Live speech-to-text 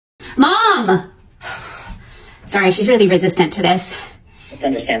Mom! Sorry, she's really resistant to this. It's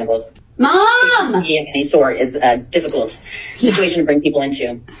understandable. Mom! Any sort is a difficult situation to bring people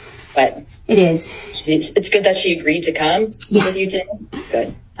into, but it is. It's good that she agreed to come with you today.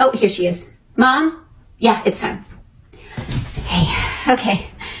 Good. Oh, here she is. Mom? Yeah, it's time. Hey, okay.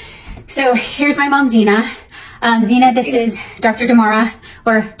 So here's my mom, Zena. Zena, this is Dr. Demara,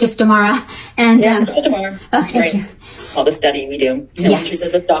 or just Demara. And Dr. Demara. Oh, thank you. All the study we do. Yes.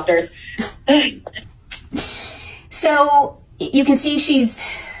 As doctors. So you can see she's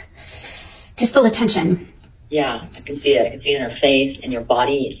just full of tension. Yeah, I can see it. I can see it in her face, in your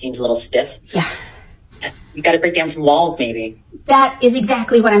body. It seems a little stiff. Yeah. You've got to break down some walls, maybe. That is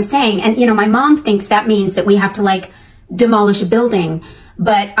exactly what I'm saying. And, you know, my mom thinks that means that we have to, like, demolish a building.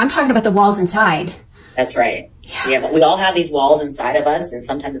 But I'm talking about the walls inside. That's right. Yeah, but we all have these walls inside of us, and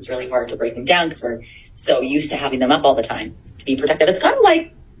sometimes it's really hard to break them down because we're so used to having them up all the time to be protected. It's kind of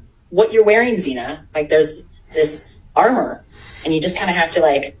like what you're wearing, Zena. Like, there's this armor, and you just kind of have to,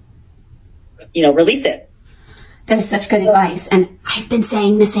 like, you know, release it. That is such good advice. And I've been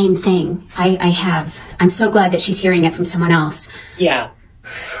saying the same thing. I have. I'm so glad that she's hearing it from someone else. Yeah.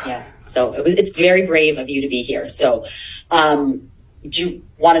 Yeah. So it's very brave of you to be here. So, do you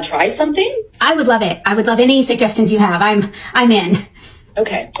want to try something? I would love it. I would love any suggestions you have. I'm in.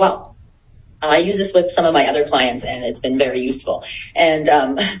 Okay. Well, I use this with some of my other clients, and it's been very useful. And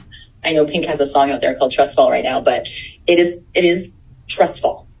I know Pink has a song out there called Trustfall right now, but it is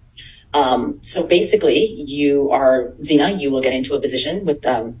Trustfall. So basically, Zena, you will get into a position with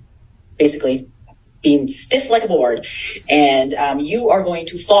basically being stiff like a board, and you are going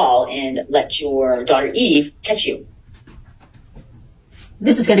to fall and let your daughter Eve catch you.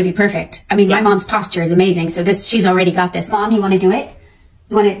 This is going to be perfect. I mean, my mom's posture is amazing, so she's already got this. Mom, you want to do it?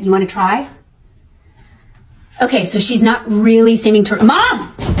 You want to try? Okay, so she's not really seeming to...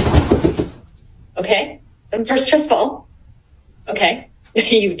 Mom! Okay, first Trustfall. Okay.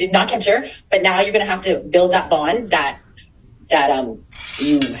 You did not catch her, but now you're going to have to build that bond that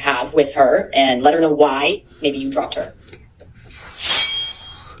you have with her and let her know why maybe you dropped her.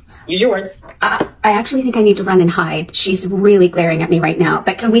 Use your words. I actually think I need to run and hide. She's really glaring at me right now,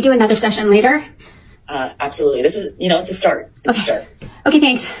 but can we do another session later? Absolutely. This is, it's a start. It's a start. Okay,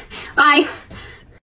 thanks. Bye.